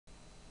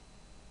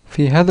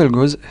في هذا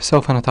الجزء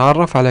سوف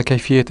نتعرف على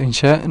كيفية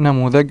إنشاء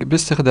نموذج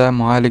باستخدام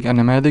معالج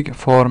النماذج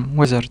فورم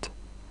ويزرد.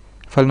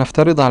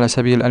 فلنفترض على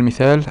سبيل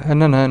المثال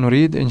أننا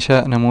نريد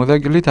إنشاء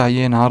نموذج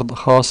لتعيين عرض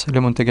خاص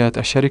لمنتجات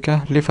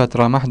الشركة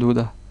لفترة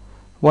محدودة،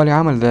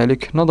 ولعمل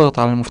ذلك نضغط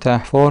على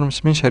المفتاح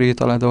Forms من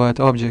شريط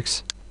الأدوات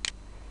Objects،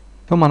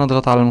 ثم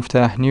نضغط على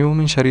المفتاح New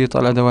من شريط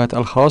الأدوات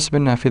الخاص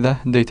بالنافذة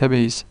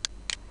Database،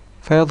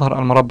 فيظهر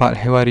المربع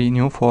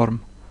الحواري New Form،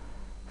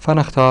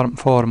 فنختار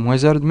Form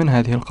Wizard من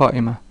هذه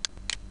القائمة،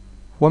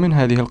 ومن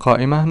هذه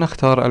القائمة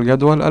نختار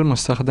الجدول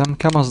المستخدم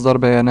كمصدر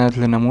بيانات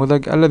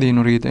للنموذج الذي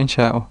نريد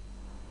إنشاؤه،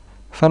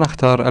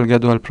 فنختار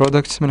الجدول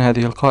Products من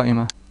هذه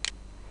القائمة.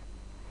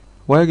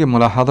 ويجب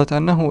ملاحظة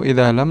أنه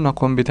إذا لم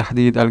نقم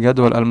بتحديد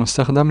الجدول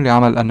المستخدم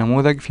لعمل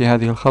النموذج في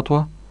هذه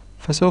الخطوة،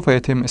 فسوف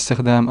يتم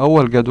استخدام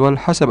أول جدول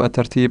حسب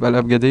الترتيب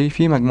الأبجدي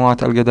في مجموعة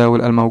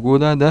الجداول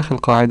الموجودة داخل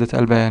قاعدة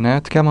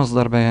البيانات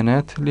كمصدر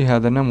بيانات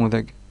لهذا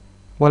النموذج.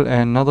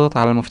 والآن نضغط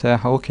على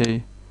المفتاح OK،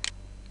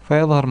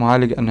 فيظهر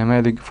معالج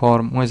النماذج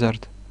Form Wizard،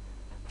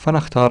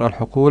 فنختار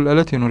الحقول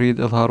التي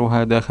نريد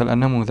إظهارها داخل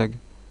النموذج،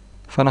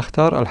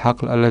 فنختار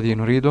الحقل الذي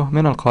نريده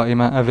من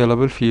القائمة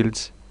Available Fields،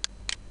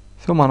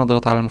 ثم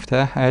نضغط على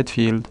المفتاح Add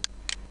Field.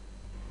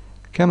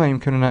 كما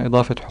يمكننا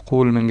إضافة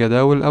حقول من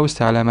جداول أو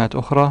استعلامات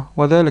أخرى،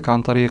 وذلك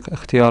عن طريق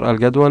اختيار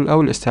الجدول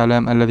أو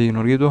الاستعلام الذي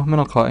نريده من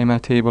القائمة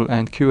Table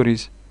and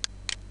Queries.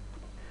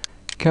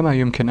 كما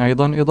يمكن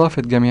أيضا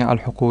إضافة جميع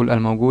الحقول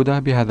الموجودة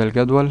بهذا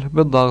الجدول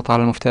بالضغط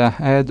على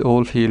المفتاح Add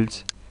All Fields.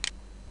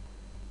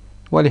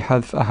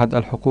 ولحذف أحد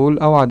الحقول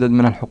أو عدد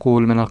من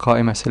الحقول من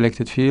القائمة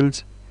Selected Fields،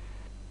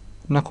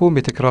 نقوم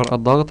بتكرار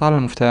الضغط على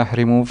المفتاح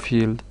Remove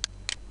Field.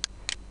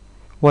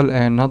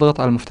 والآن نضغط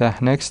على المفتاح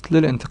Next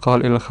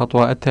للانتقال إلى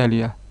الخطوة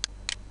التالية.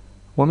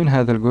 ومن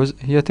هذا الجزء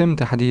يتم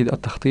تحديد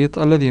التخطيط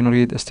الذي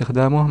نريد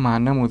استخدامه مع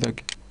النموذج.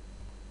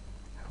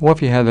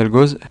 وفي هذا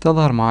الجزء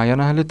تظهر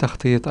معاينة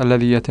للتخطيط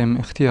الذي يتم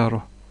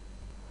اختياره،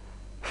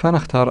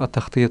 فنختار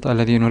التخطيط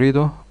الذي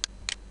نريده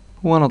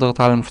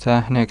ونضغط على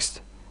المفتاح Next،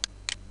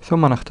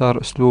 ثم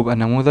نختار أسلوب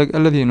النموذج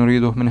الذي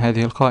نريده من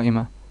هذه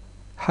القائمة،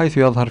 حيث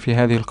يظهر في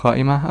هذه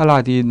القائمة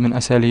العديد من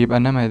أساليب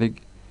النماذج،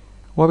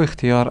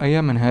 وباختيار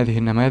أي من هذه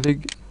النماذج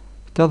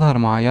تظهر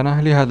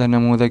معاينة لهذا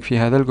النموذج في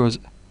هذا الجزء،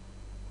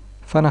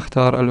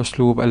 فنختار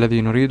الأسلوب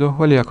الذي نريده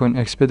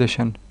وليكن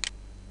Expedition،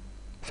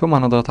 ثم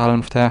نضغط على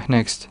المفتاح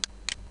Next.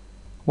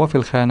 وفي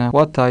الخانة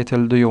What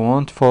title do you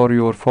want for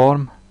your form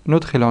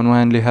ندخل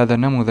عنوان لهذا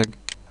النموذج،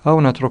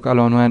 أو نترك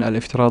العنوان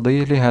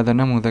الافتراضي لهذا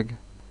النموذج.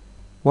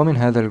 ومن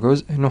هذا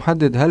الجزء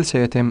نحدد هل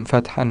سيتم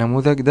فتح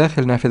النموذج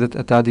داخل نافذة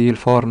التعديل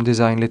Form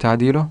Design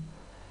لتعديله،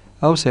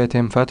 أو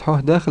سيتم فتحه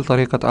داخل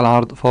طريقة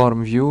العرض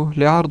Form View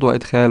لعرض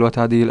وإدخال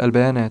وتعديل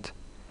البيانات.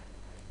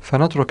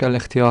 فنترك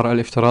الاختيار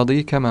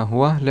الافتراضي كما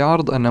هو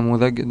لعرض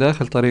النموذج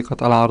داخل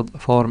طريقة العرض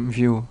Form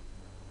View،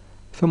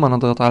 ثم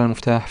نضغط على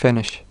المفتاح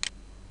Finish،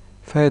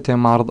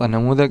 فيتم عرض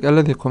النموذج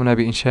الذي قمنا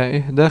بإنشائه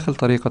داخل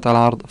طريقة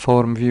العرض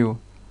Form View.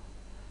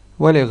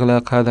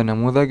 ولإغلاق هذا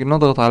النموذج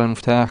نضغط على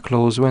المفتاح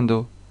Close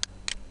Window،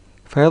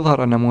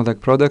 فيظهر النموذج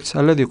Products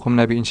الذي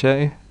قمنا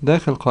بإنشائه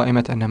داخل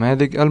قائمة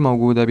النماذج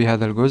الموجودة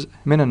بهذا الجزء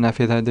من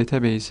النافذة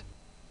Database.